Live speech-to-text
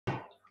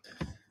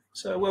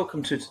So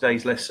welcome to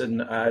today's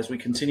lesson as we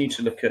continue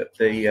to look at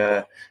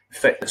the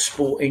effect that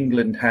Sport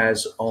England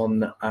has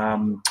on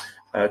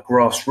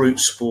grassroots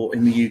sport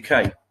in the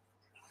UK.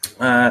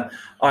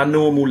 Our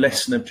normal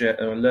lesson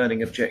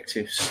learning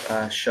objectives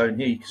shown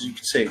here, because you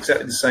can see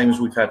exactly the same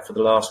as we've had for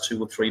the last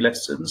 2 or 3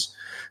 lessons.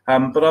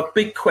 But our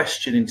big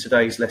question in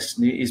today's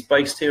lesson is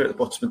based here at the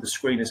bottom of the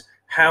screen: is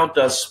how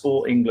does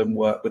Sport England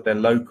work with their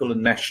local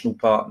and national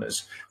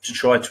partners to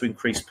try to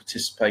increase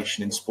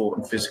participation in sport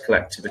and physical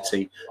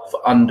activity for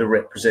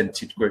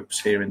underrepresented groups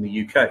here in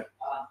the UK?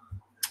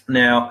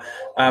 Now,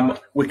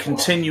 we're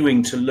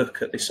continuing to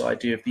look at this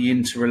idea of the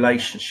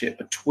interrelationship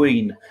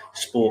between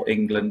Sport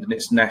England and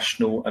its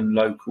national and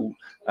local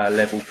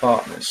level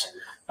partners.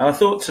 And I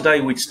thought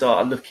today we'd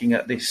start looking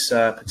at this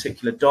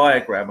particular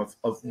diagram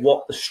of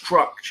what the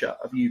structure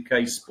of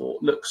UK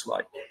sport looks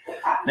like.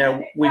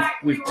 Now,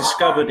 we've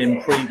discovered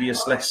in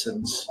previous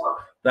lessons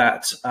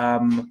that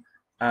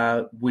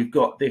we've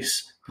got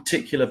this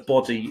particular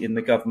body in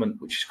the government,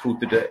 which is called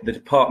the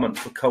Department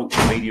for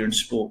Culture, Media and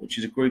Sport, which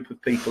is a group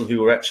of people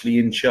who are actually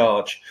in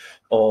charge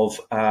of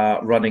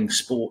running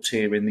sport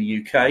here in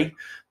the UK.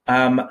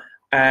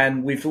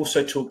 And we've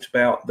also talked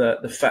about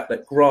the fact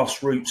that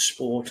grassroots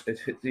sport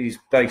is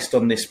based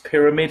on this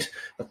pyramid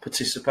of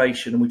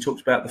participation. And we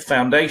talked about the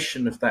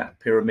foundation of that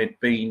pyramid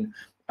being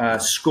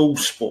school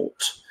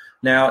sport.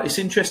 Now, it's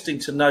interesting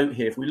to note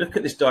here, if we look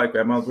at this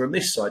diagram over on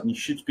this side, and you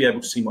should be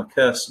able to see my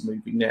cursor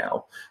moving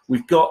now,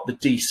 we've got the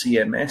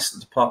DCMS,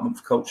 the Department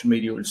for Culture,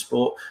 Media and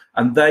Sport,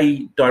 and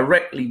they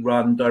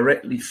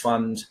directly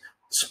fund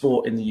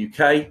sport in the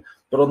UK.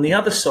 But on the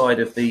other side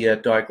of the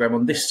diagram,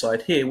 on this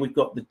side here, we've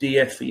got the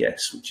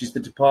DFES, which is the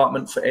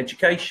Department for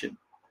Education.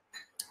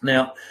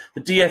 Now,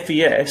 the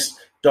DFES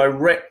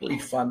directly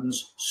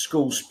funds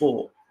school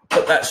sport,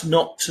 but that's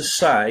not to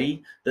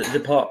say that the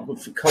Department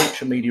for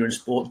Culture, Media and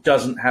Sport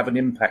doesn't have an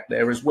impact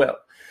there as well.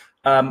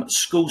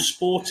 School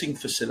sporting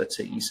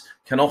facilities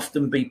can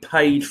often be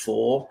paid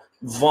for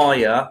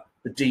via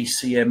the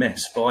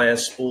DCMS, via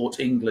Sport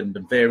England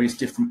and various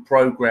different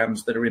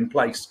programmes that are in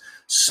place.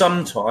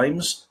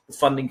 Sometimes the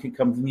funding can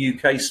come from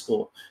UK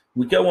sport.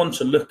 We go on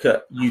to look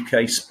at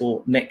UK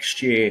sport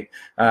next year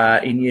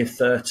in year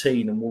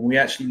 13, and when we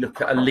actually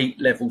look at elite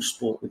level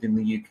sport within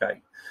the UK.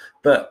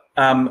 But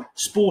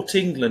Sport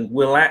England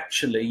will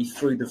actually,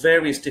 through the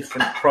various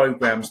different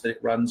programmes that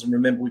it runs, and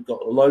remember we've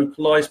got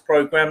localised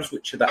programmes,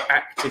 which are the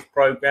active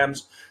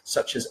programmes,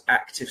 such as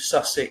Active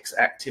Sussex,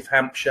 Active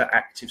Hampshire,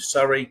 Active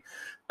Surrey,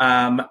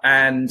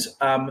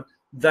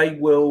 they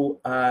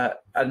will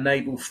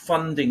enable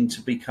funding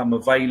to become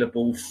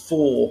available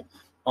for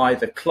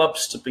either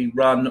clubs to be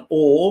run,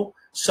 or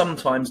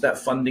sometimes that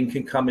funding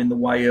can come in the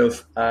way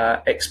of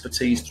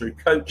expertise through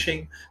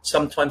coaching.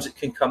 Sometimes it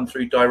can come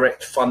through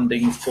direct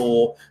funding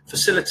for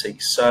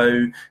facilities.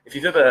 So if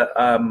you've ever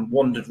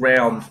wandered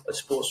around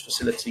sports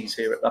facilities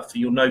here at Loughborough,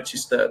 you'll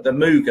notice that the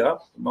Mooga,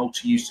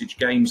 multi-usage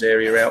games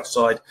area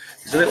outside,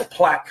 there's a little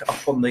plaque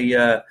up on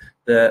the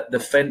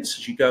fence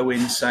as you go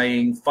in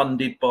saying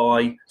funded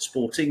by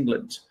Sport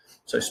England.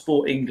 So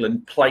Sport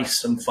England placed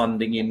some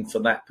funding in for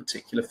that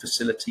particular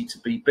facility to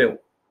be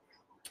built.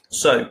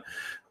 So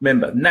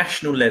remember,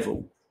 national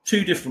level,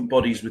 2 different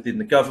bodies within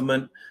the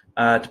government.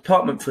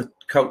 Department for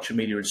Culture,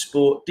 Media and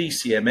Sport,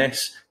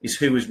 DCMS, is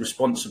who is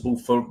responsible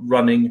for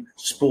running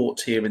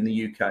sport here in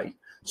the UK.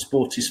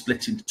 Sport is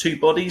split into 2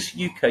 bodies: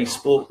 UK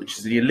sport, which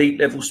is the elite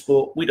level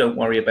sport. We don't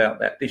worry about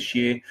that this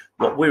year.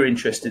 What we're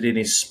interested in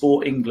is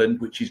Sport England,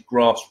 which is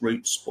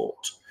grassroots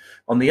sport.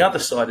 On the other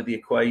side of the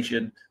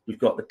equation, we've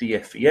got the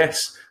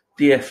DFES.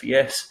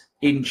 DFES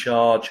in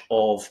charge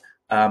of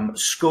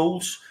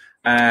schools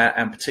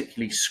and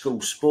particularly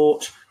school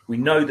sport. We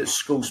know that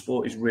school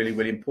sport is really,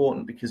 really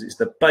important because it's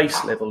the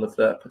base level of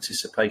the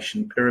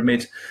participation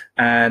pyramid,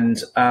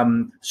 and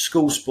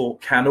school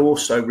sport can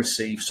also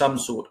receive some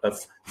sort of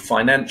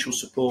financial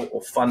support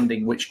or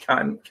funding, which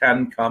can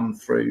come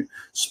through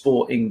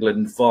Sport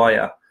England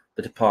via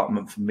the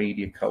Department for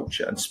Media,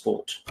 Culture and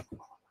Sport.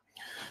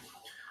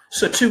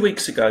 So 2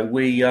 weeks ago,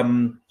 we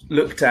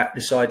looked at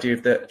this idea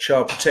of the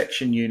Child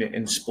Protection Unit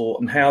in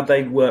sport and how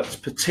they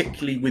worked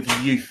particularly with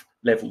youth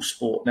level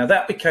sport. Now,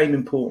 that became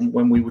important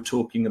when we were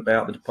talking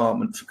about the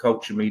Department for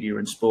Culture, Media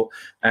and Sport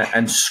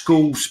and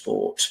school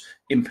sport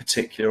in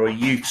particular, or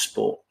youth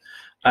sport.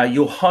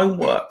 Your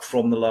homework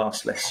from the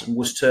last lesson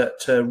was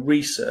to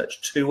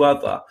research 2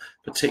 other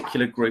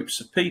particular groups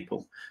of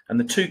people. And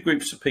the 2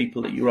 groups of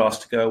people that you were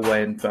asked to go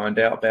away and find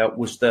out about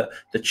was the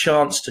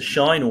Chance to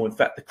Shine, or in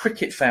fact the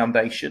Cricket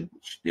Foundation,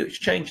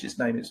 which changed its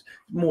name. It's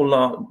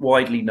more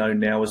widely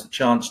known now as the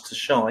Chance to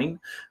Shine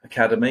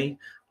Academy,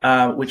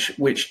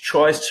 which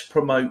tries to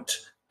promote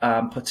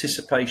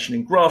participation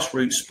in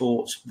grassroots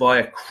sports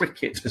via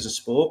cricket as a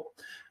sport.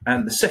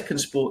 And the second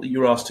sport that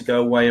you were asked to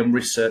go away and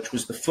research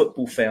was the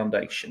Football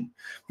Foundation.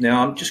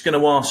 Now, I'm just going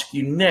to ask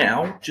you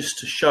now just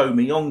to show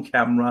me on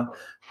camera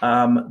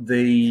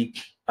the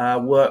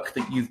work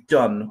that you've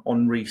done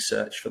on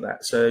research for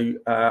that. So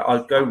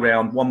I'll go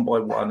round one by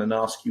one and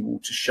ask you all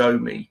to show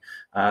me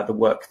the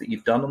work that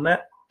you've done on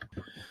that.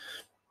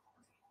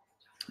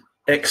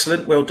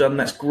 Excellent, well done,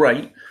 that's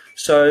great.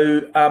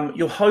 So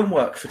your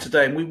homework for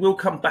today, and we will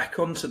come back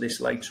onto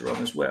this later on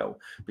as well,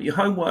 but your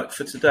homework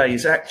for today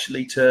is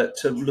actually to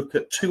look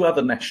at two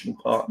other national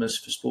partners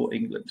for Sport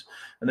England.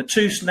 And the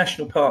two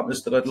national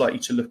partners that I'd like you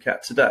to look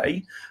at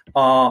today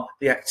are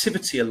the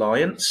Activity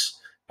Alliance,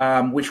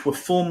 which were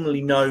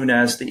formerly known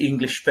as the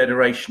English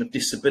Federation of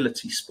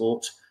Disability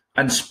Sport,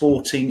 and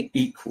Sporting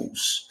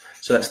Equals.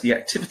 So that's the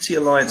Activity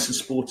Alliance and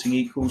Sporting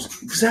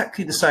Equals,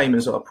 exactly the same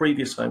as our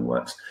previous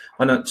homeworks.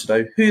 I want to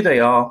know who they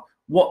are,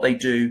 what they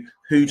do,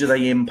 who do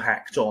they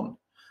impact on.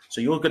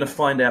 So you're going to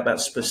find out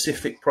about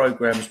specific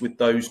programs with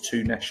those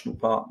two national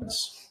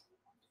partners.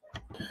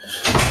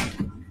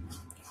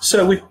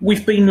 So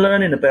we've been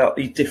learning about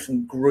the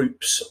different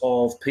groups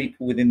of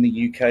people within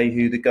the UK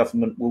who the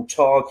government will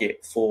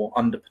target for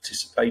under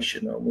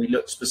participation, and we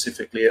looked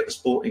specifically at the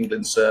Sport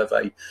England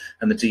survey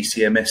and the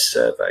DCMS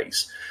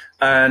surveys.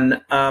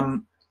 And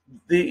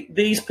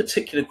these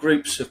particular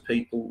groups of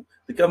people,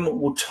 the government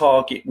will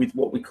target with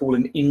what we call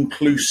an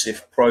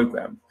inclusive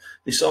programme.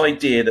 This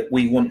idea that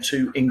we want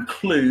to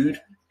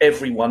include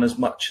everyone as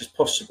much as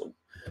possible.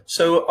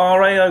 So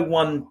our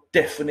AO1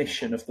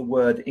 definition of the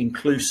word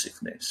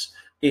inclusiveness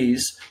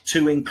is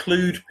to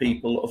include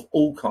people of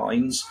all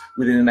kinds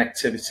within an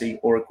activity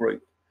or a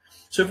group.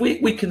 So if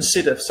we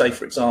consider, say,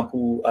 for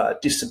example,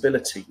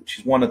 disability, which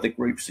is one of the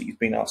groups that you've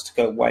been asked to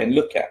go away and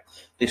look at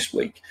this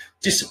week.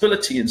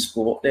 Disability in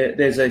sport,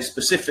 there's a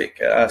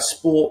specific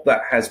sport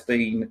that has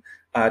been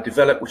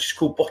developed, which is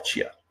called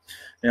boccia.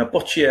 Now,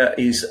 boccia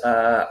is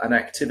an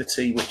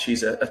activity which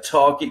is a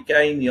target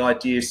game. The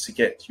idea is to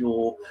get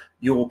your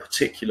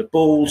particular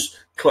balls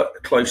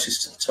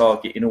closest to the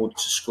target in order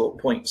to score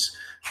points.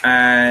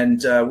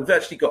 And we've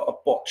actually got a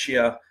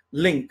boccia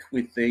link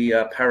with the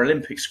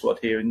Paralympic squad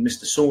here, and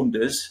Mr.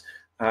 Saunders,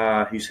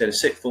 who's head of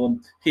sixth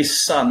form,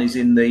 his son is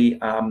in the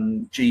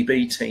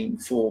GB team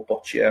for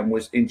boccia and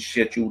was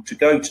scheduled to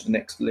go to the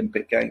next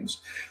Olympic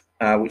Games,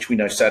 which we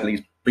know sadly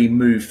has been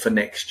moved for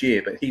next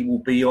year, but he will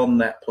be on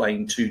that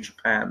plane to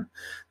Japan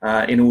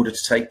in order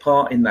to take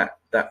part in that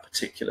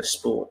particular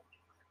sport.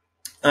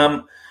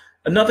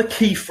 Another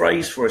key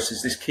phrase for us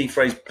is this key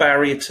phrase,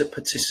 barrier to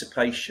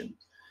participation.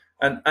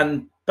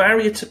 And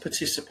barrier to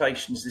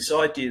participation is this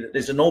idea that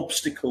there's an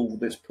obstacle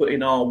that's put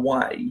in our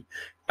way,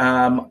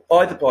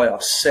 either by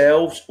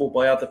ourselves or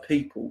by other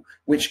people,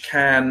 which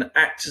can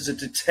act as a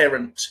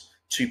deterrent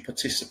to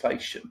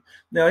participation.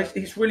 Now,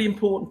 it's really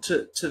important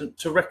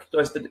to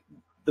recognise that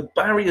the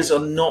barriers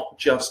are not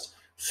just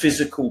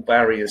physical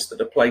barriers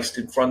that are placed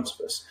in front of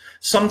us.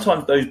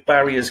 Sometimes those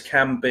barriers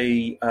can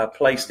be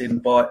placed in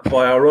by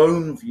our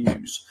own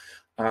views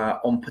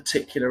on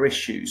particular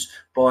issues,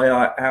 by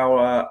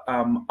our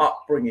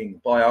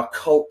upbringing, by our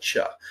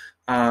culture,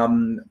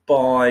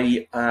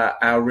 by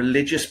our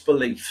religious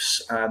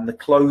beliefs and the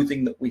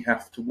clothing that we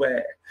have to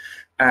wear.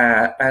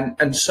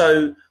 And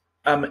so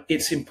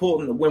it's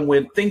important that when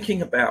we're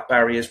thinking about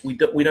barriers, we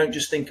don't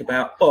just think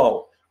about,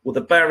 oh, well,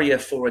 the barrier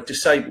for a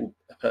disabled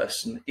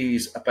person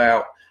is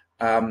about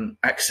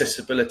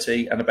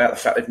accessibility and about the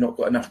fact they've not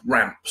got enough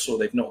ramps or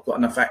they've not got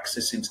enough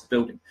access into the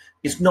building.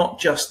 It's not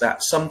just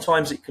that.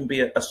 Sometimes it can be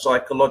a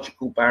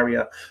psychological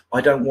barrier.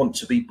 I don't want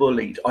to be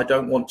bullied. I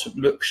don't want to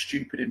look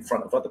stupid in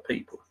front of other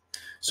people.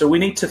 So we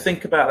need to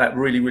think about that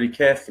really, really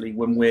carefully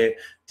when we're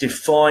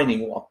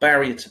defining what a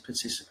barrier to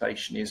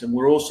participation is. And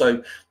we're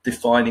also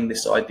defining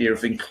this idea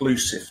of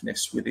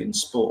inclusiveness within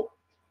sport.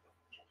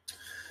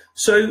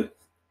 So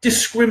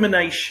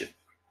discrimination.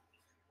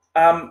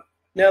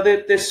 Now,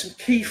 there's some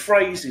key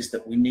phrases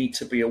that we need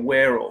to be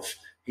aware of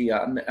here,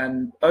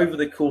 and over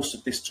the course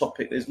of this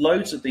topic, there's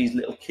loads of these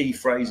little key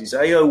phrases,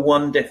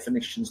 AO1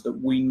 definitions that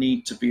we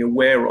need to be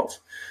aware of.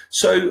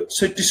 So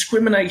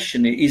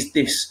discrimination is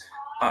this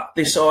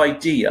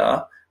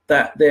idea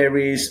that there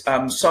is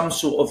some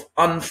sort of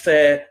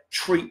unfair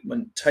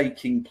treatment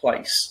taking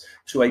place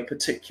to a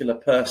particular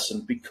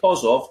person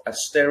because of a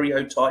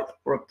stereotype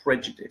or a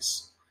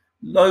prejudice.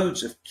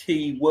 Loads of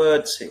key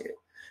words here.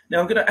 Now,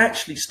 I'm going to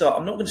actually start.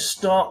 I'm not going to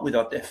start with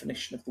our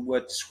definition of the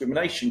word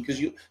discrimination, because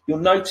you'll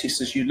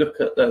notice as you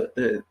look at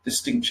the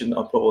distinction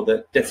I put, or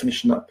the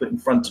definition I put in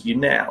front of you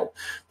now,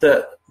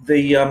 that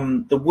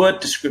the word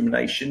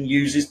discrimination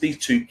uses these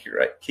two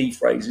key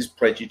phrases,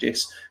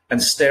 prejudice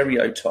and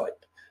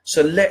stereotype.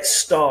 So let's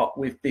start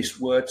with this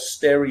word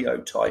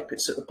stereotype.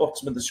 It's at the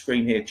bottom of the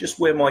screen here, just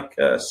where my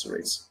cursor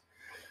is.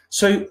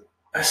 So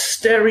a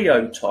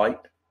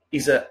stereotype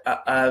is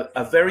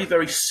a very,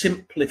 very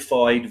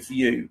simplified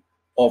view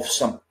of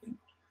something.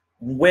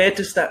 Where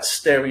does that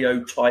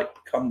stereotype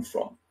come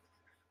from?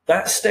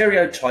 That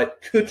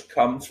stereotype could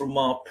come from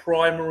our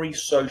primary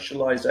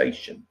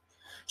socialization.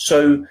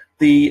 So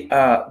the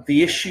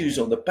issues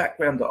or the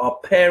background that our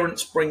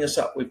parents bring us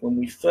up with when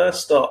we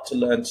first start to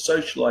learn to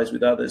socialize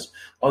with others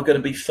are going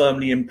to be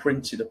firmly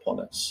imprinted upon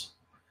us.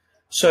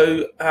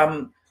 So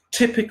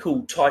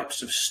typical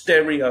types of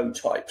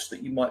stereotypes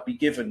that you might be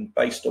given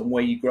based on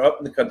where you grow up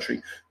in the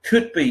country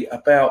could be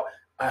about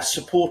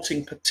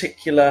supporting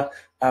particular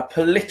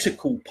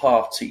political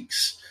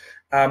parties,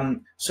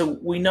 So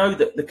we know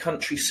that the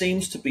country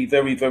seems to be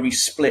very, very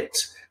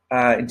split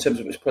in terms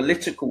of its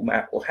political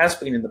map, or has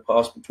been in the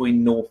past,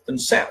 between north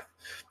and south.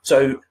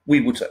 So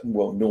we would say,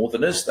 well,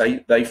 northerners,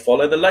 they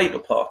follow the Labour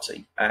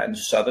Party, and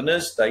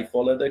southerners, they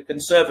follow the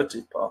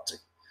Conservative Party.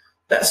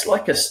 That's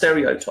like a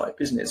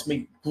stereotype, isn't it? It's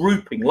me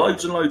grouping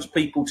loads and loads of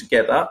people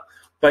together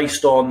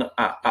based on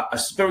a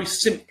very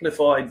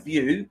simplified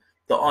view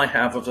that I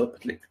have of a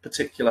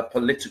particular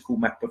political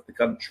map of the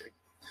country.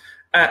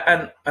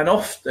 And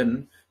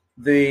often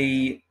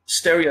the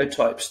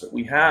stereotypes that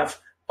we have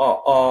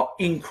are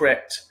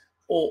incorrect,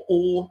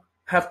 or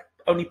have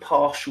only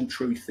partial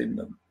truth in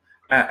them.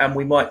 And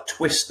we might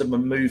twist them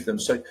and move them.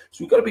 So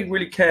we've got to be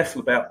really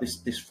careful about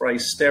this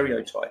phrase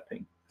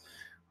stereotyping.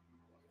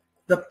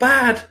 The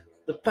bad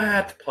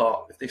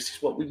part of this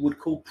is what we would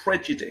call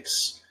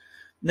prejudice.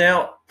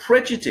 Now,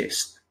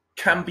 prejudice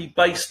can be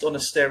based on a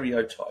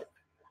stereotype.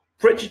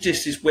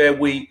 Prejudice is where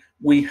we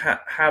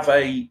have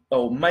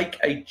or make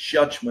a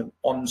judgment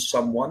on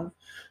someone,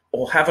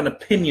 or have an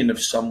opinion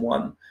of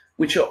someone,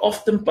 which are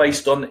often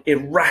based on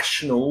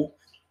irrational,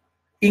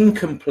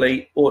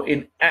 incomplete, or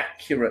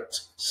inaccurate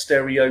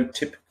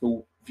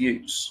stereotypical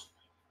views.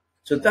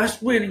 So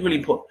that's really, really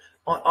important.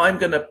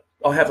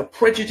 I have a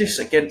prejudice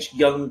against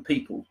young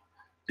people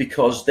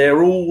because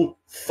they're all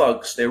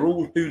thugs, they're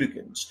all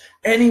hooligans.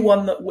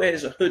 Anyone that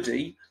wears a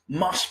hoodie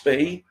must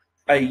be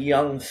a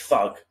young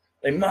thug.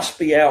 They must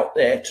be out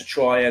there to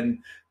try and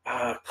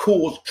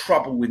cause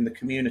trouble in the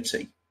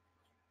community.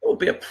 It would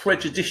be a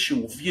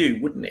prejudicial view,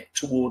 wouldn't it,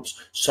 towards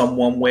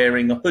someone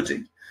wearing a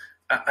hoodie?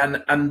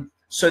 And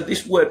so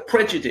this word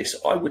prejudice,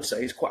 I would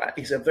say,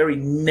 is a very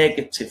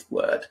negative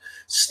word.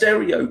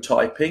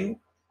 Stereotyping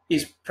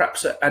is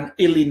perhaps an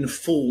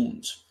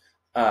ill-informed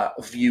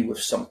view of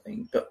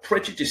something, but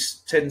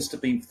prejudice tends to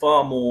be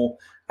far more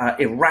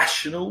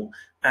irrational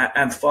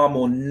and far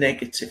more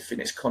negative in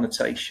its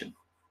connotation.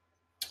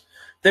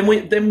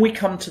 Then we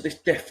come to this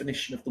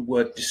definition of the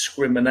word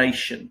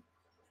discrimination.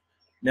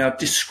 Now,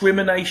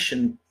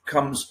 discrimination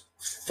becomes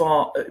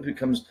far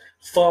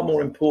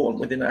more important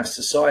within our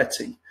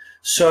society.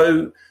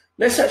 So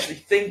let's actually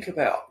think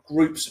about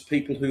groups of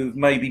people who have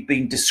maybe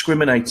been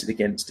discriminated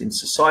against in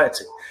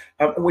society.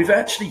 We've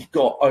actually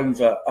got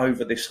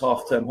over this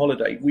half-term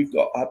holiday, we've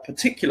got a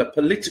particular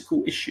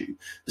political issue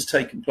that's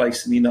taken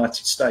place in the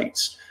United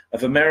States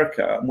of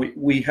America. And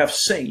we have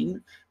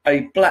seen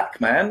a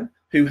black man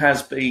who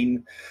has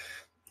been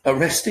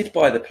arrested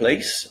by the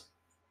police,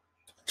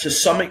 to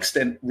some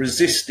extent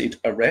resisted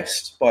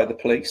arrest by the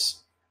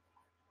police.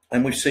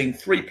 And we've seen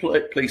 3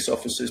 police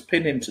officers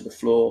pin him to the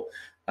floor,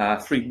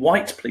 3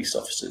 white police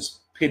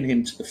officers pin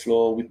him to the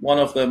floor, with one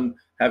of them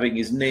having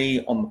his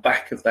knee on the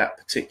back of that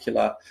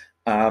particular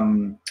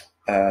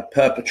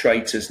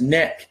perpetrator's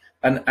neck,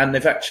 and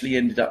they've actually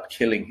ended up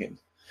killing him.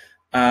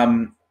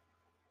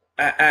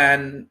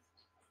 And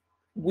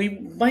we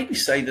maybe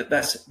say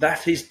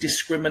that is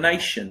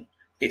discrimination.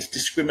 It's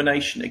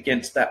discrimination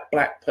against that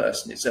black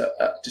person. It's a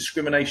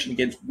discrimination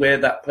against where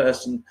that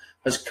person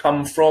has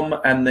come from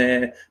and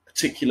their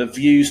particular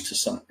views to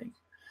something.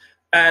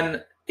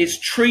 And it's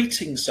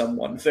treating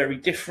someone very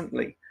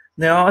differently.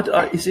 Now,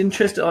 it's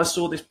interesting. I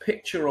saw this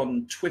picture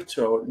on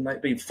Twitter, or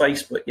maybe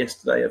Facebook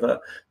yesterday, of a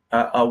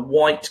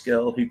white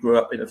girl who grew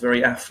up in a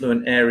very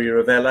affluent area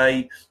of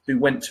LA, who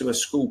went to a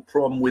school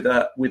prom with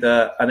an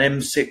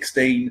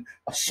M16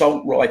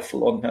 assault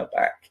rifle on her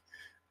back.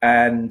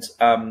 And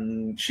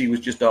she was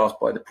just asked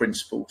by the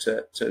principal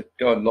to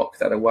go and lock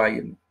that away,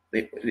 and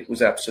it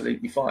was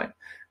absolutely fine.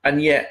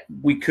 And yet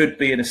we could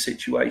be in a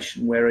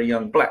situation where a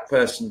young black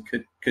person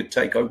could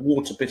take a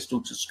water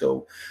pistol to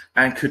school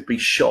and could be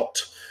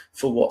shot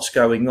for what's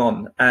going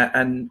on.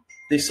 And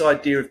this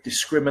idea of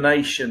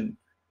discrimination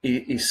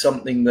is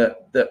something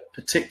that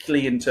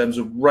particularly in terms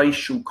of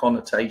racial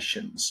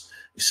connotations,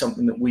 is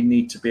something that we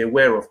need to be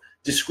aware of.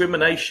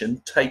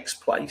 Discrimination takes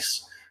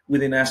place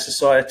within our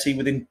society,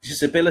 within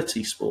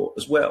disability sport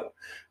as well.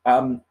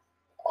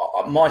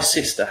 My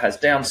sister has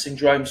Down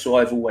syndrome, so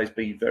I've always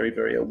been very,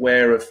 very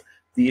aware of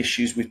the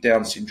issues with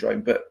Down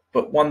syndrome.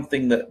 But one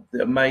thing that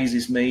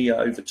amazes me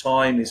over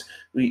time is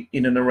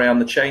in and around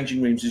the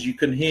changing rooms is you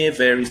can hear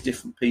various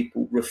different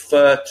people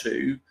refer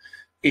to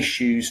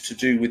issues to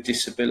do with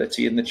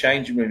disability in the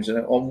changing rooms.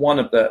 And on one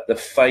of the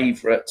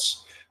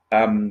favourites,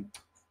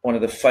 one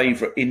of the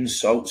favourite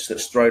insults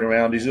that's thrown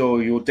around is, "Oh,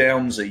 you're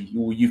Downsy,"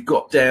 or "You've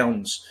got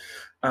Downs,"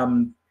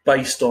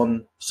 based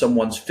on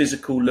someone's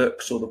physical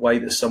looks or the way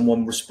that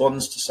someone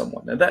responds to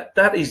someone. Now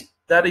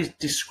that is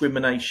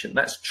discrimination.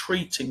 That's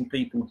treating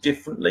people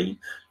differently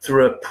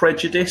through a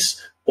prejudice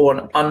or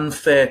an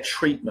unfair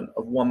treatment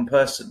of one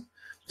person.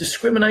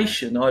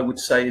 Discrimination, I would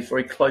say, is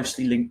very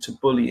closely linked to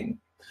bullying.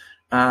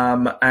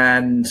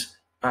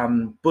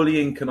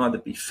 Bullying can either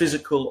be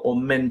physical or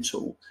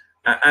mental.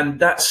 And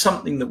that's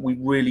something that we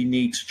really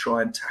need to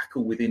try and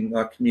tackle within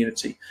our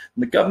community.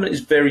 And the government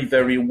is very,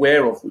 very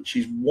aware of, which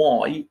is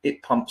why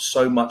it pumps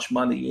so much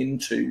money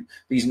into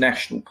these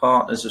national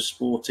partners of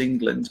Sport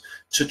England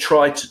to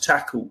try to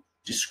tackle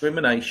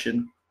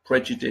discrimination,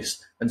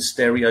 prejudice, and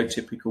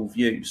stereotypical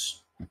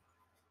views.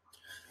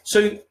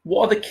 So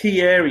what are the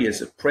key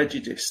areas of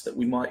prejudice that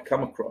we might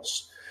come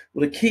across?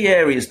 Well, the key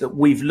areas that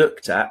we've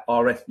looked at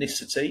are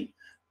ethnicity,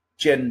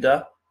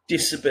 gender,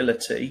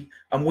 disability,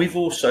 and we've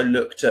also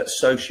looked at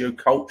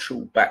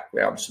socio-cultural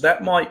background. So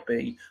that might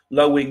be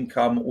low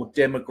income or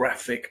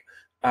demographic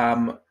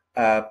part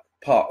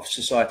of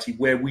society,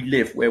 where we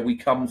live, where we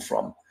come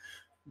from.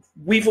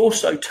 We've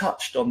also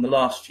touched on the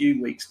last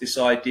few weeks this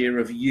idea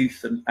of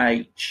youth and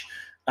age,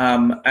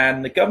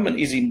 and the government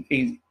is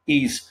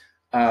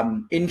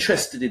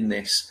interested in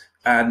this,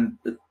 and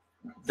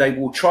they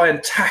will try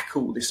and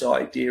tackle this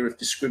idea of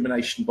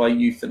discrimination by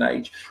youth and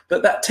age,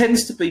 but that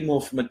tends to be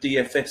more from a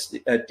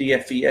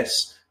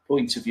DFES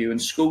point of view and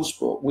school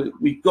sport.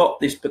 We've got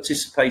this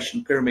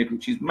participation pyramid,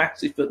 which is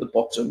massive at the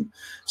bottom,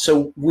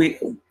 so we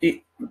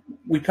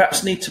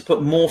perhaps need to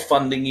put more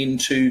funding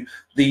into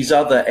these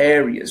other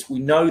areas. We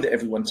know that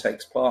everyone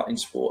takes part in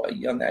sport at a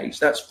young age.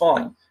 That's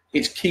fine.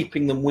 It's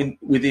keeping them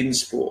within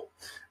sport.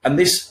 And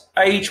this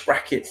age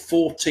bracket,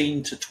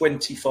 14 to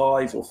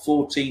 25 or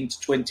 14 to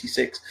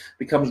 26,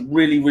 becomes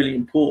really, really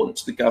important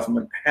to the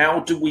government. How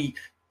do we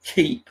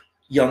keep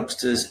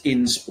youngsters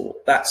in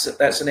sport? That's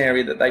an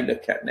area that they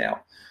look at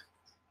now.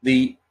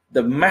 The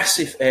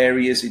massive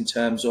areas in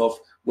terms of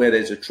where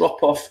there's a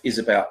drop-off is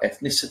about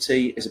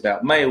ethnicity, is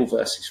about male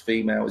versus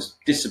female, is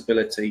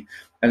disability,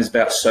 and is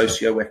about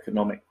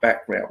socio-economic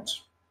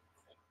backgrounds.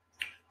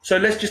 So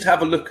let's just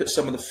have a look at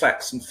some of the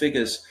facts and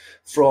figures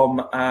from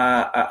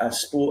a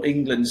Sport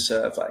England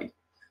survey.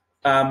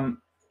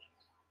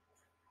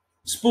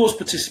 Sports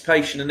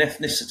participation and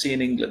ethnicity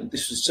in England.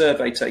 This was a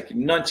survey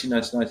taken in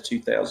 1999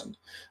 to 2000.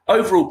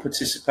 Overall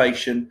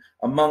participation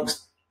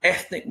amongst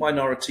ethnic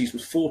minorities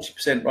was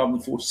 40% rather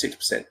than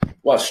 46%.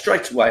 Well,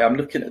 straight away, I'm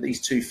looking at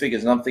these two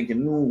figures and I'm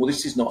thinking, oh, well,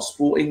 this is not a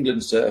Sport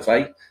England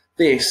survey.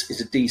 This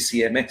is a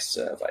DCMS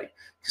survey.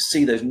 You can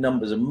see those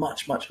numbers are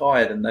much, much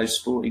higher than those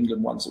Sport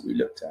England ones that we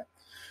looked at.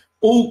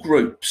 All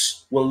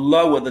groups were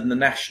lower than the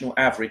national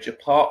average,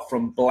 apart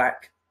from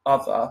Black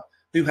Other,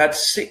 who had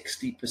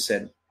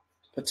 60%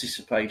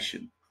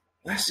 participation.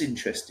 That's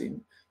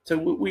interesting. So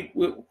we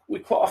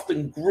quite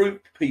often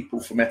group people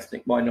from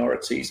ethnic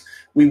minorities.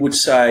 We would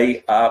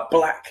say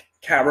Black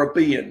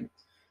Caribbean.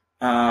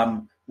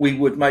 We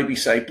would maybe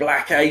say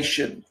Black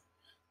Asian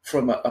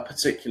from a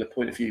particular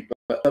point of view.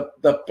 But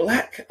the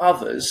Black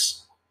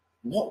Others,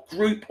 what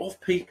group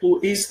of people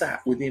is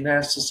that within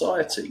our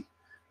society?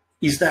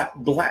 Is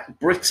that Black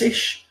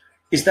British?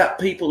 Is that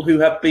people who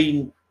have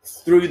been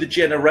through the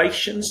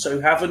generations,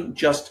 so haven't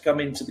just come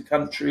into the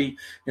country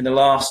in the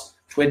last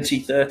 20,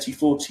 30,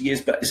 40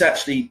 years, but it's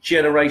actually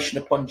generation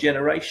upon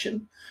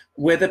generation,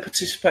 where the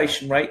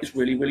participation rate is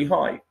really, really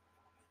high?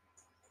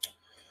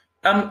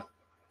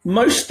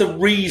 Most of the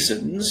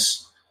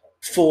reasons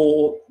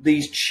for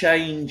these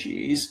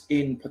changes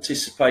in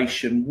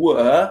participation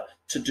were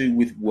to do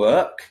with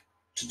work,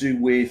 to do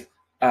with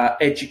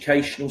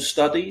educational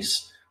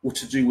studies, or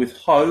to do with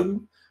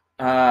home,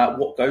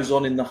 what goes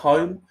on in the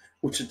home,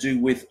 or to do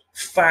with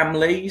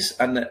families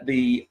and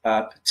the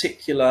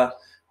particular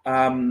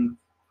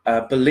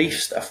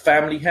beliefs that a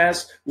family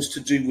has, was to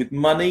do with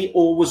money,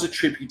 or was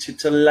attributed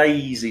to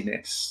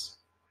laziness.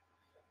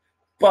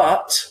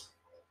 But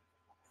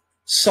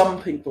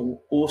some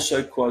people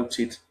also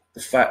quoted the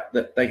fact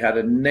that they had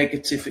a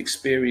negative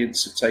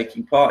experience of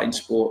taking part in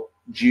sport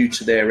due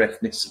to their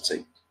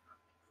ethnicity.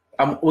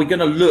 We're going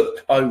to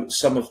look at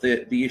some of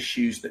the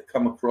issues that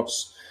come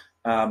across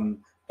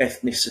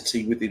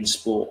ethnicity within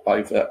sport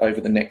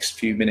over the next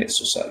few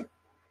minutes or so.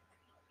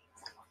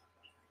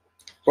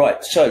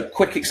 Right, so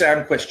quick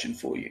exam question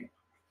for you.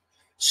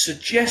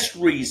 Suggest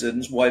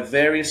reasons why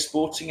various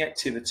sporting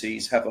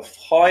activities have a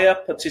higher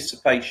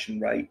participation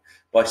rate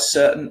by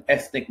certain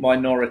ethnic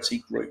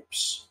minority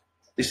groups.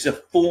 This is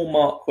a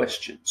 4-mark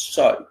question.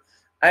 So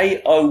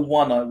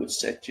A01, I would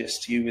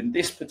suggest to you in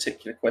this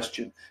particular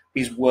question,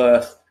 is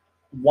worth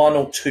 1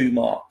 or 2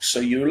 marks. So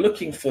you're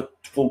looking for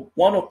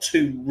 1 or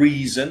 2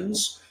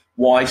 reasons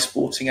why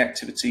sporting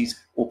activities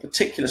or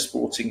particular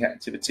sporting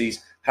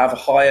activities have a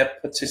higher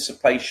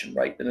participation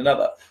rate than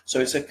another. So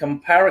it's a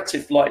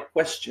comparative like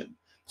question.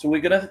 So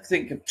we're going to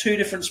think of 2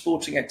 different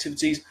sporting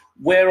activities.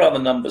 Where are the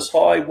numbers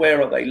high?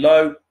 Where are they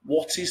low?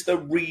 What is the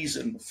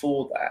reason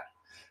for that?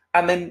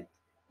 And then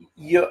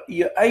your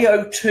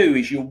AO2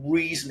 is your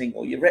reasoning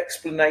or your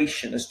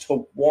explanation as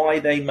to why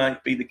they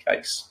might be the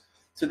case.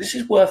 So this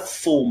is worth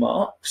 4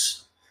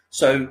 marks.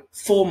 So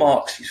 4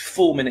 marks is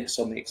 4 minutes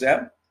on the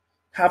exam.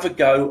 Have a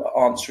go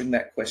at answering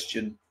that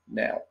question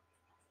now.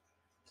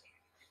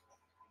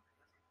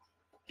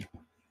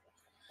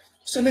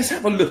 So let's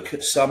have a look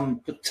at some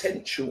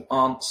potential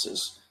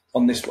answers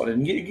on this one.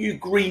 And you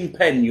green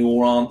pen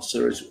your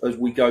answer as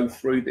we go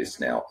through this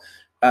now.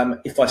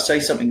 If I say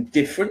something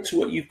different to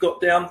what you've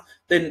got down,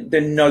 then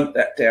note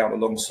that down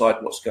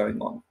alongside what's going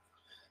on.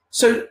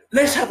 So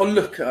let's have a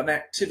look at an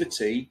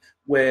activity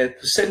where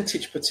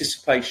percentage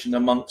participation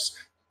amongst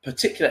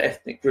particular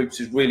ethnic groups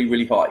is really,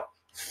 really high.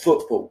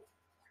 Football.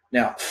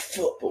 Now,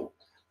 football,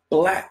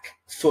 Black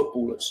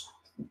footballers.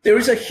 There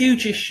is a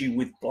huge issue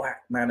with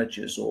Black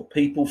managers or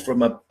people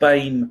from a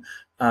BAME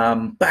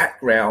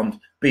background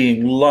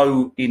being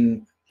low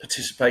in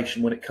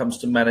participation when it comes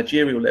to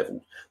managerial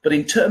level. But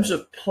in terms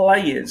of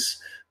players,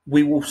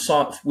 we will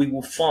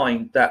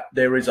find that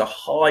there is a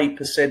high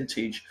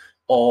percentage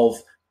of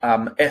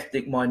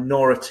ethnic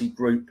minority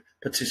group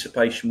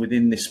participation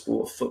within this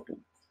sport of football.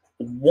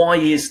 Why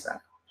is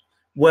that?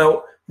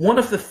 Well, one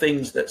of the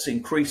things that's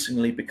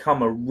increasingly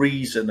become a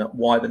reason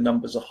why the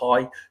numbers are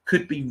high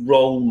could be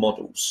role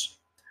models.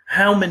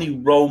 How many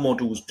role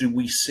models do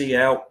we see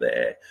out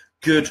there,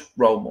 good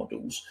role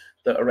models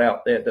that are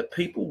out there that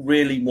people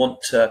really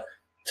want to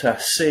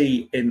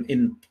see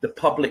in the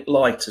public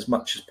light as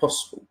much as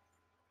possible?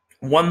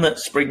 One that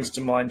springs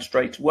to mind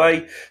straight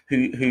away,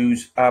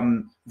 who's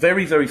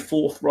very, very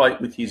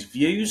forthright with his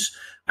views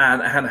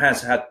and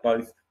has had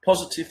both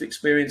positive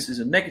experiences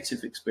and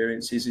negative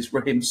experiences, is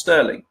Raheem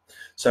Sterling.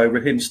 So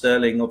Raheem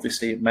Sterling,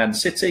 obviously at Man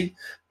City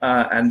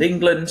and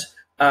England,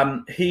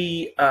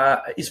 he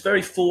is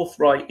very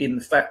forthright in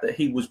the fact that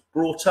he was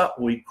brought up,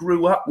 or he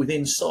grew up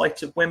within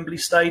sight of Wembley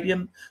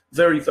Stadium.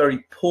 Very,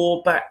 very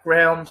poor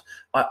background.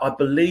 I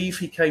believe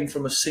he came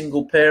from a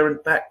single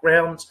parent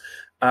background.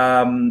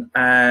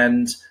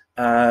 And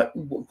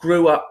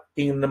grew up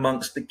in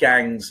amongst the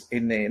gangs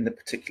in the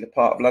particular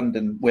part of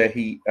London where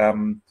he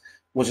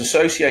was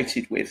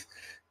associated with.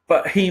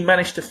 But he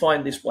managed to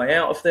find this way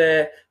out of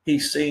there.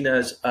 He's seen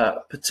as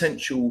a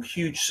potential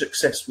huge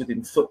success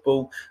within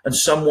football, and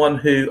someone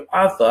who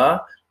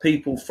other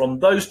people from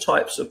those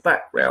types of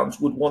backgrounds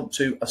would want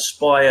to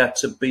aspire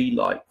to be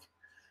like,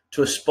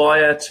 to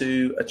aspire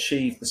to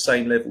achieve the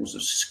same levels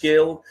of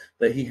skill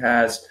that he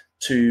has,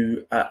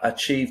 to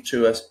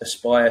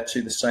aspire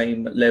to the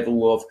same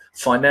level of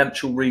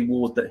financial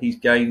reward that he's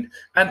gained,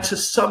 and to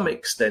some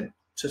extent,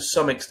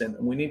 and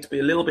we need to be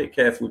a little bit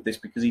careful with this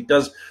because he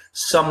does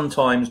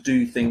sometimes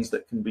do things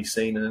that can be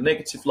seen in a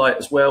negative light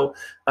as well.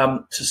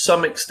 To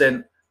some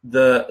extent,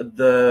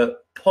 the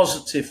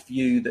positive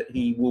view that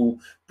he will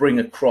bring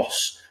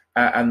across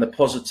and the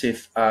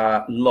positive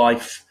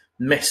life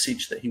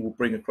message that he will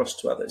bring across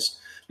to others.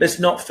 Let's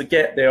not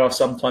forget there are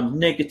sometimes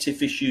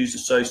negative issues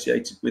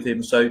associated with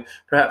him. So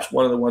perhaps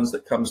one of the ones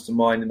that comes to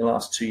mind in the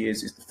last 2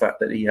 years is the fact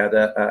that he had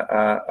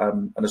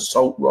an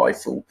assault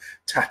rifle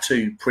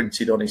tattoo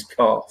printed on his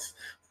calf,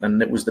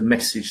 and it was the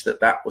message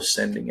that was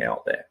sending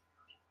out there.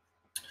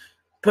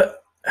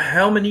 But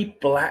how many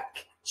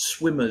black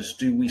swimmers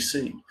do we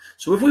see?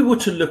 So if we were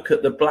to look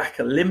at the black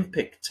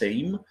Olympic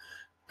team,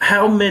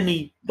 how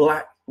many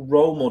black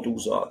role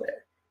models are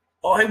there?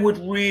 I would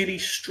really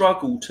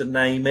struggle to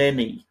name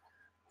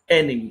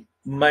any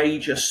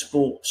major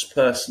sports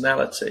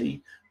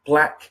personality,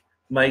 black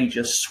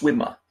major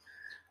swimmer.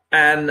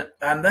 And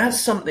that's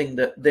something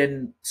that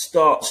then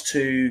starts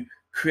to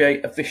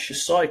create a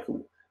vicious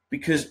cycle,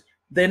 because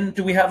then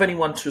do we have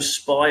anyone to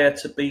aspire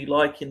to be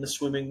like in the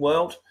swimming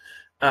world?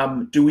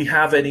 Do we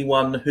have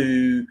anyone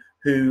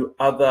who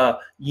other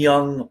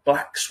young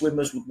black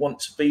swimmers would want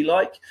to be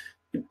like?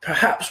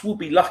 Perhaps we'll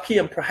be lucky,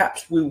 and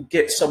perhaps we'll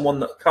get someone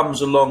that comes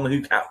along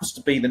who happens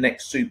to be the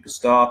next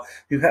superstar,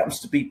 who happens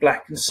to be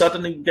black, and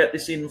suddenly we get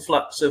this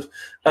influx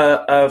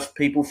of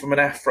people from an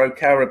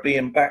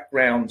Afro-Caribbean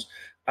background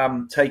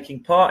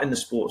taking part in the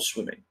sport of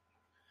swimming.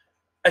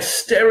 A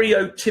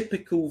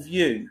stereotypical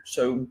view,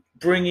 so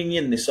bringing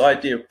in this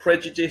idea of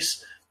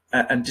prejudice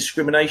and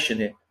discrimination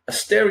here, a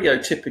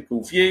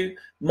stereotypical view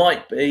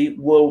might be,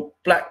 well,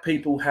 black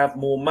people have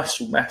more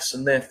muscle mass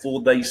and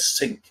therefore they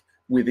sink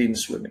within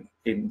swimming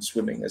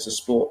as a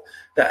sport.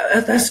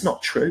 That's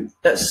not true.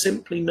 That's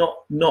simply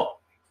not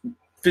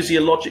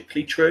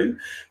physiologically true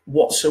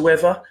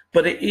whatsoever.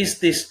 But it is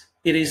this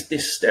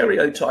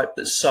stereotype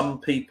that some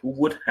people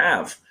would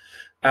have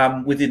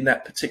within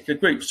that particular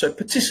group. So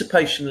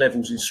participation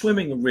levels in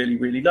swimming are really,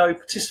 really low.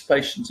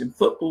 Participations in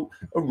football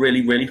are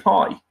really, really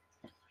high.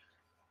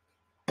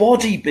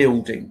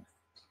 Bodybuilding,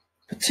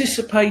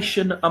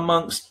 participation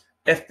amongst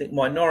ethnic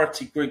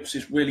minority groups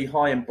is really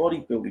high in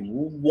bodybuilding.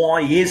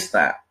 Why is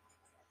that?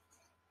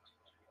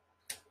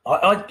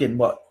 I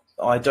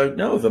don't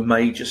know of a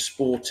major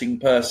sporting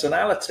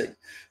personality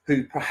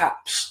who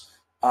perhaps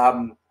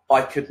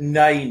I could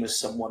name as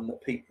someone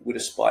that people would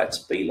aspire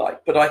to be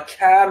like. But I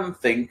can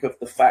think of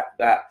the fact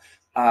that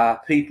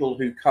people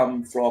who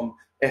come from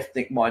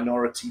ethnic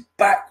minority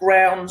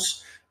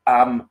backgrounds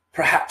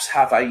perhaps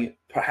have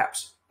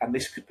and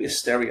this could be a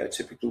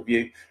stereotypical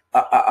view,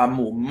 a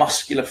more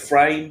muscular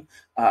frame,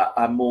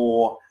 a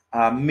more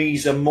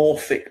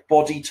mesomorphic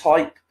body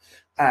type,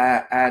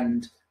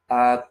 and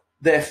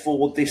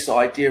therefore this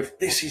idea of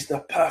this is the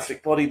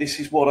perfect body, this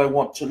is what I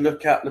want to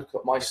look at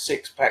my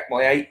 6-pack,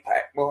 my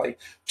 8-pack, my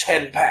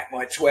 10-pack,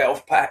 my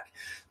 12-pack.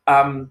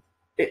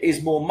 It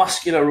is more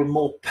muscular and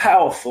more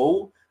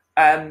powerful,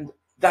 and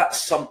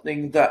that's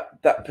something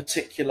that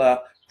particular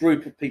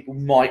group of people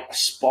might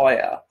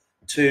aspire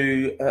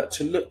to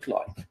look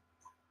like.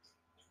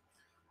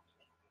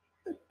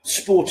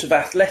 Sport of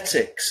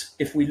athletics,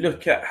 if we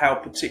look at how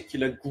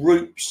particular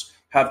groups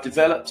have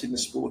developed in the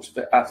sport of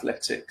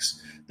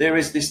athletics, there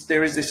is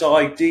this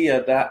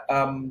idea that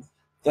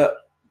that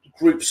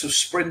groups of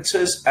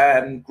sprinters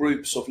and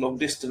groups of long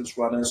distance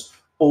runners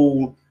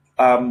all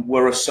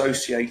were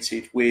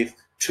associated with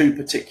two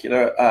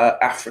particular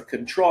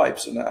African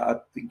tribes. And I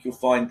think you'll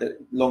find that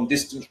long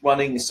distance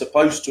running is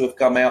supposed to have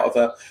come out of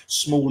a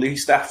small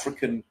East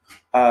African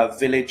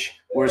village,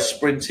 whereas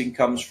sprinting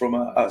comes from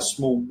a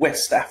small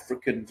West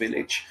African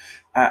village,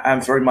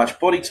 and very much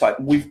body type.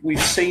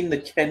 We've seen the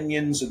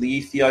Kenyans and the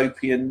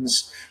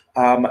Ethiopians,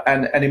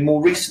 and in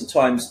more recent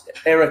times,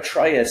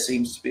 Eritrea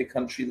seems to be a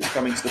country that's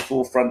coming to the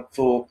forefront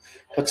for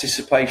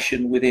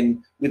participation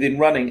within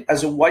running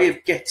as a way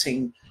of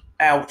getting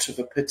out of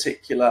a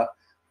particular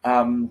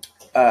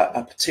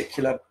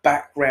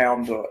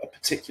background or a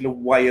particular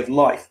way of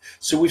life.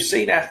 So we've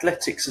seen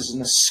athletics as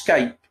an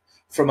escape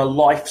from a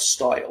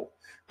lifestyle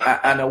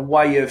and a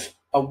way of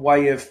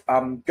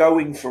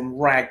going from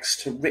rags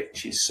to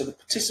riches. So the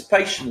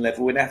participation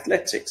level in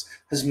athletics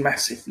has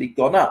massively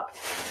gone up.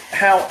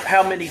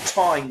 How many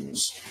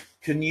times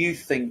can you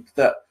think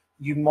that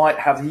you might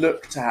have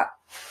looked at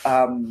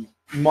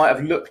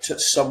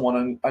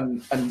someone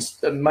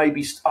and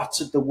maybe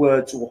uttered the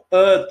words or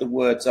heard the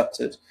words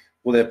uttered?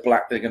 Well, they're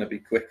black, they're going to be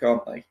quick,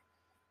 aren't they?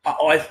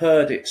 I've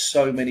heard it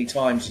so many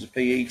times as a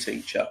PE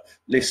teacher,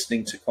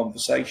 listening to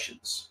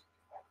conversations.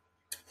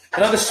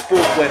 Another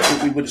sport where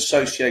we would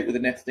associate with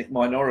an ethnic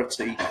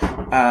minority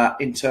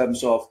in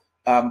terms of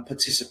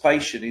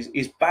participation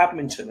is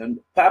badminton, and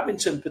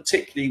badminton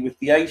particularly with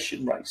the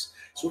Asian race.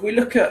 So if we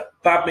look at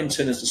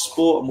badminton as a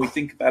sport and we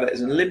think about it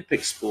as an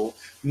Olympic sport,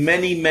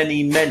 many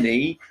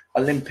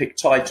Olympic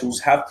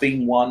titles have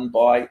been won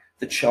by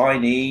the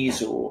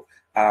Chinese or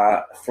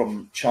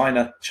from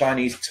Chinese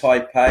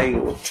Taipei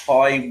or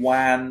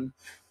Taiwan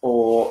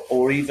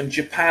or even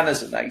Japan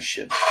as a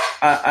nation.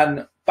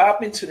 And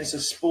badminton is a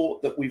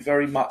sport that we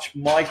very much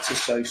might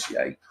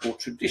associate or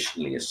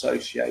traditionally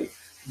associate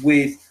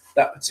with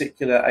that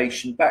particular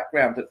Asian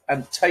background.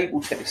 And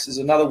table tennis is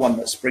another one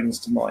that springs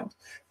to mind.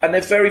 And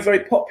they're very, very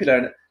popular.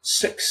 And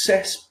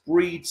success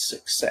breeds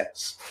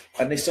success.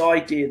 And this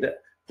idea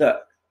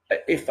that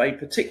if a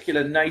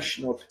particular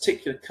nation or a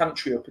particular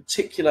country or a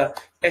particular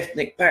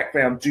ethnic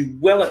background do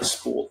well at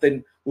sport,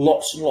 then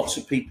lots and lots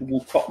of people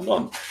will cotton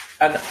on.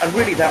 And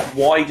really that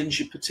widens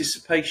your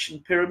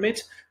participation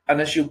pyramid. And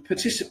as your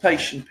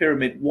participation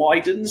pyramid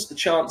widens, the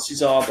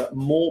chances are that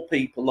more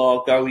people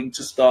are going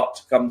to start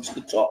to come to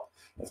the top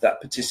of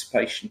that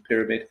participation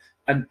pyramid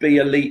and be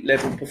elite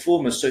level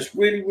performers. So it's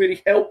really,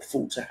 really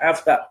helpful to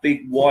have that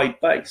big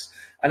wide base.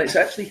 And it's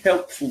actually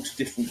helpful to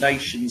different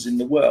nations in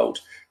the world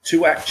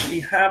to actually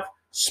have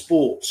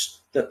sports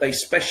that they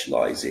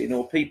specialize in,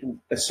 or people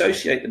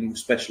associate them with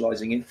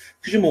specializing in,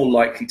 because you're more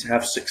likely to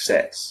have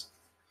success.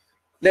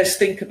 Let's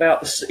think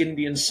about the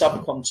Indian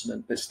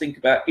subcontinent. Let's think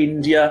about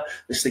India.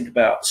 Let's think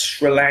about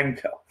Sri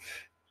Lanka.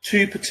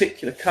 Two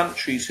particular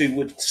countries who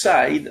would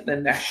say that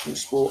their national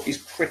sport is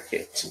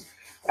cricket.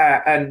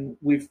 And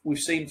we've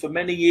seen for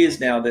many years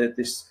now that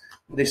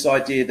this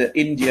idea that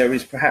India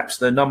is perhaps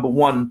the number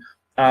one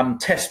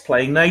test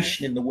playing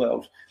nation in the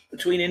world.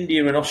 Between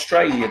India and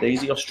Australia,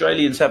 the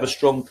Australians have a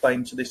strong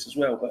claim to this as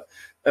well.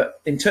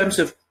 But in terms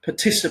of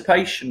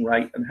participation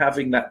rate and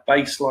having that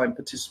baseline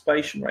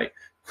participation rate,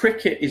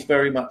 cricket is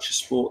very much a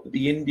sport that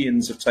the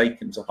Indians have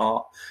taken to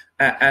heart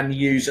and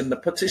use. And the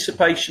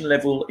participation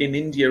level in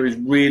India is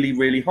really,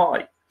 really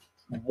high.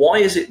 Why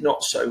is it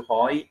not so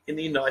high in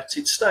the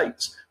United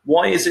States?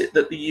 Why is it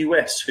that the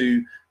US,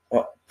 who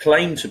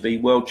claim to be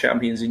world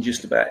champions in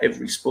just about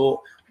every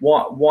sport,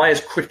 why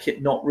is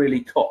cricket not really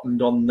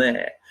cottoned on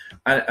there?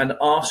 And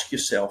ask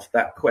yourself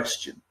that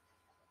question.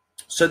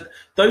 So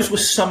those were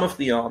some of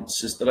the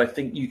answers that I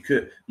think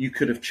you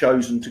could have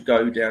chosen to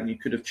go down. You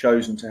could have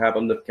chosen to have a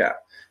look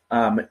at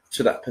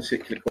to that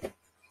particular question.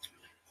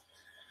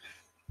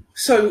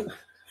 So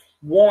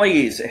why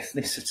is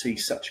ethnicity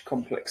such a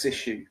complex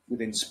issue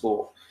within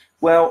sport?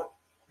 Well,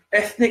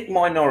 ethnic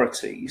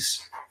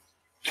minorities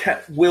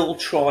will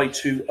try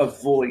to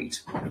avoid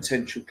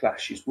potential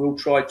clashes, will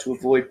try to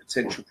avoid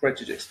potential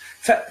prejudice.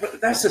 In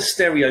fact, that's a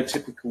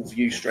stereotypical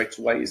view straight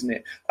away, isn't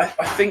it?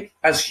 I think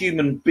as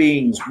human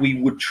beings,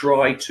 we would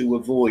try to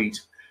avoid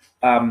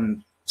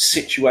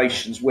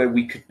situations where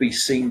we could be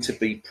seen to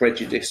be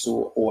prejudiced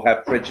or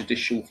have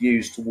prejudicial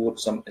views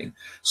towards something.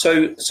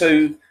 So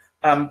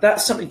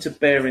that's something to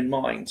bear in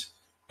mind.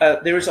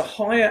 There is a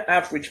higher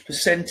average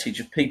percentage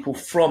of people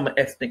from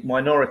ethnic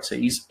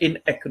minorities in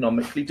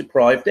economically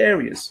deprived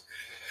areas,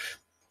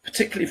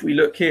 particularly if we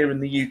look here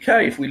in the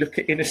UK, if we look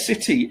at inner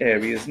city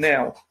areas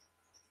now.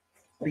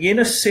 The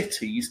inner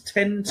cities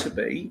tend to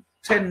be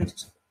very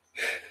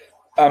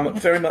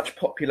much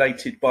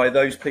populated by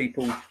those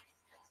people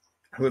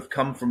who have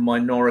come from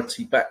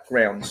minority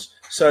backgrounds.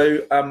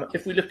 So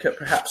if we look at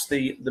perhaps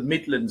the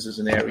Midlands as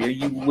an area,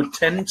 you would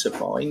tend to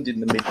find in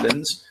the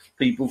Midlands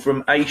people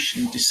from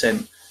Asian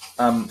descent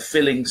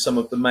filling some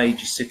of the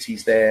major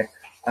cities there,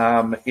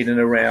 in and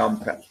around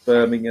perhaps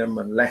Birmingham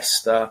and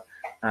Leicester,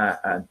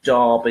 and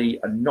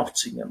Derby and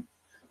Nottingham.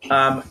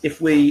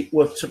 If we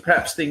were to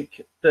perhaps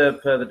think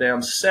further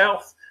down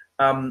south,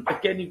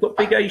 Again, you've got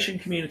big Asian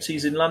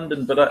communities in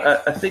London, but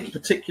I think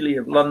particularly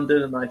of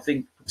London, and I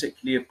think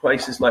particularly of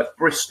places like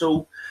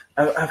Bristol,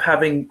 of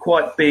having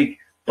quite big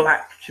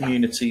black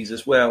communities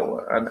as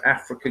well, and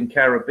African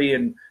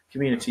Caribbean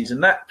communities.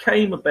 And that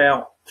came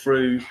about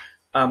through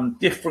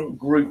different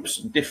groups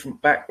and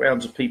different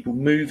backgrounds of people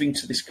moving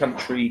to this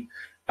country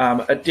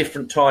at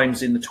different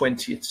times in the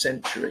 20th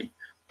century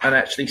and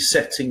actually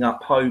setting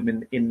up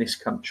home in this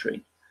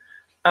country.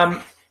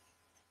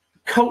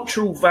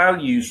 Cultural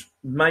values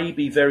may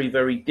be very,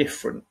 very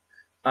different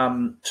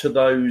to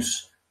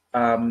those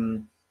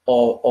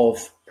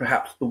of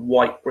perhaps the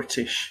white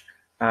British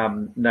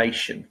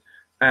nation.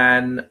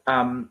 And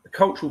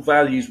cultural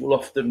values will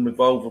often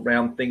revolve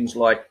around things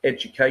like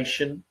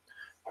education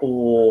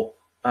or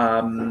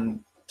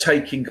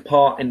taking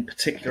part in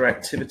particular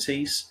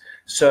activities.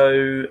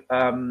 So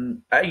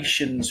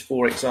Asians,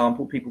 for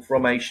example, people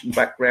from Asian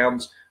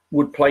backgrounds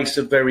would place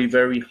a very,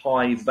 very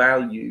high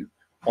value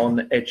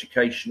on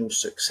educational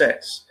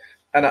success.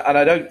 And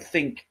I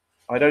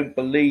don't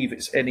believe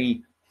it's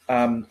any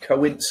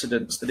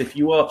coincidence that if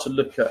you are to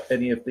look at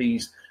any of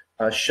these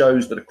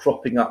shows that are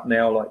cropping up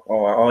now, like,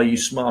 oh, Are You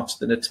Smarter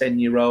Than a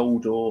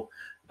 10-Year-Old? Or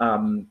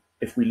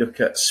if we look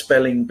at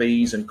spelling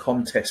bees and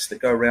contests that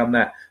go around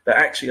that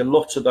actually a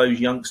lot of those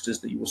youngsters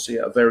that you will see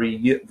at a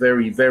very,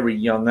 very, very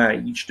young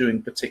age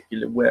doing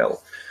particularly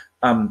well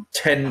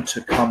tend to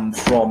come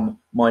from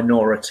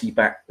minority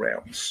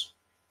backgrounds.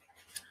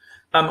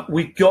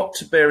 We've got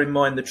to bear in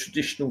mind the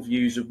traditional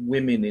views of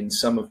women in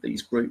some of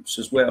these groups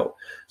as well.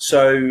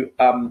 So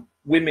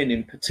women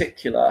in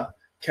particular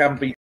can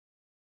be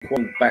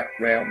from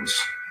backgrounds.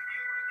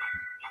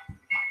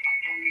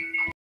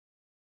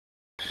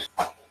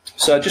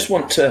 So I just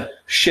want to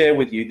share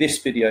with you this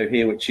video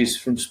here, which is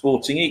from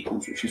Sporting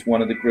Equals, which is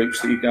one of the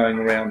groups that you're going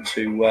around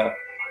to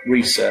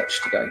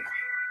research today.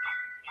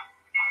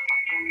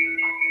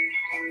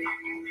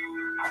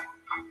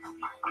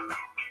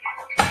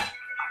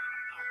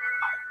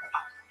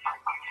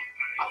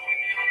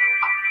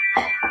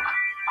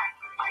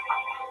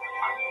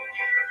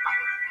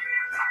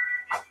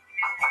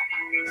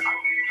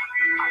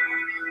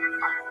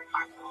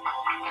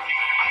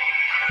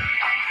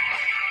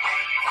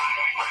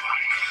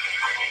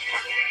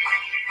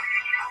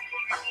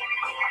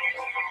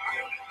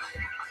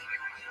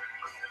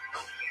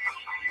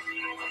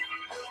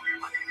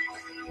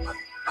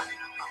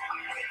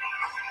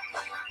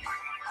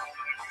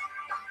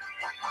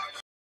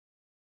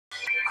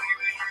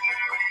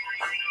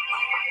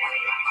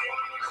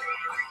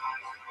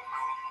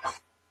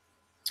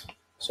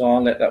 So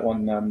I'll let that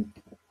one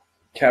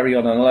carry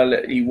on, and I'll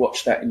let you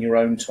watch that in your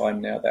own time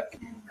now.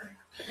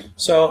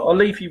 So I'll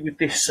leave you with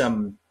this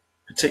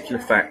particular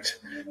fact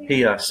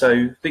here.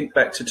 So think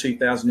back to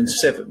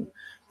 2007,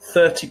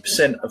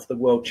 30% of the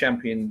World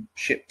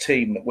Championship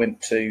team that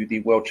went to the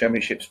World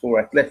Championships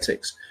for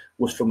athletics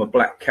was from a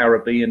black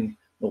Caribbean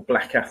or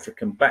black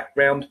African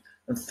background,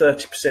 and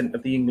 30%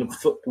 of the England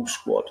football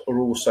squad are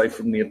also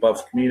from the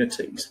above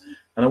communities.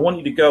 And I want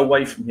you to go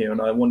away from here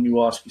and I want you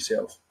to ask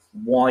yourself,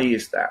 why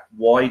is that?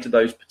 Why do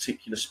those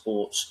particular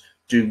sports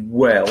do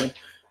well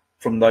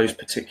from those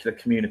particular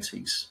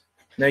communities?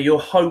 Now,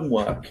 your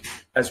homework,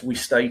 as we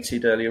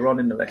stated earlier on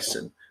in the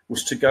lesson,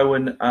 was to go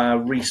and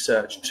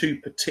research two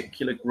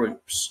particular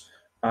groups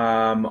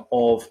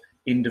of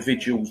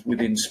individuals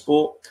within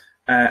sport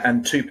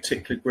and two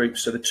particular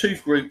groups. So the two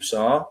groups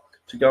are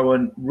to go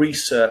and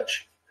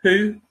research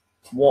who,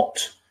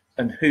 what,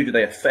 and who do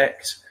they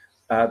affect,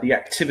 the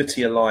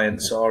activity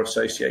alliance are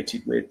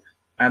associated with,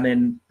 and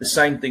then the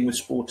same thing with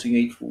Sporting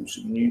Equals.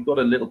 And you got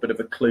a little bit of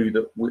a clue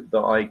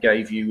that I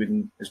gave you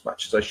in as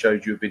much as I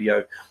showed you a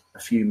video a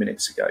few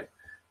minutes ago.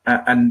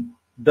 And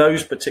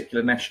those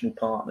particular national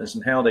partners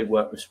and how they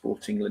work with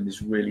Sport England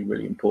is really,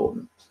 really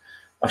important.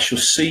 I shall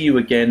see you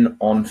again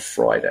on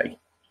Friday.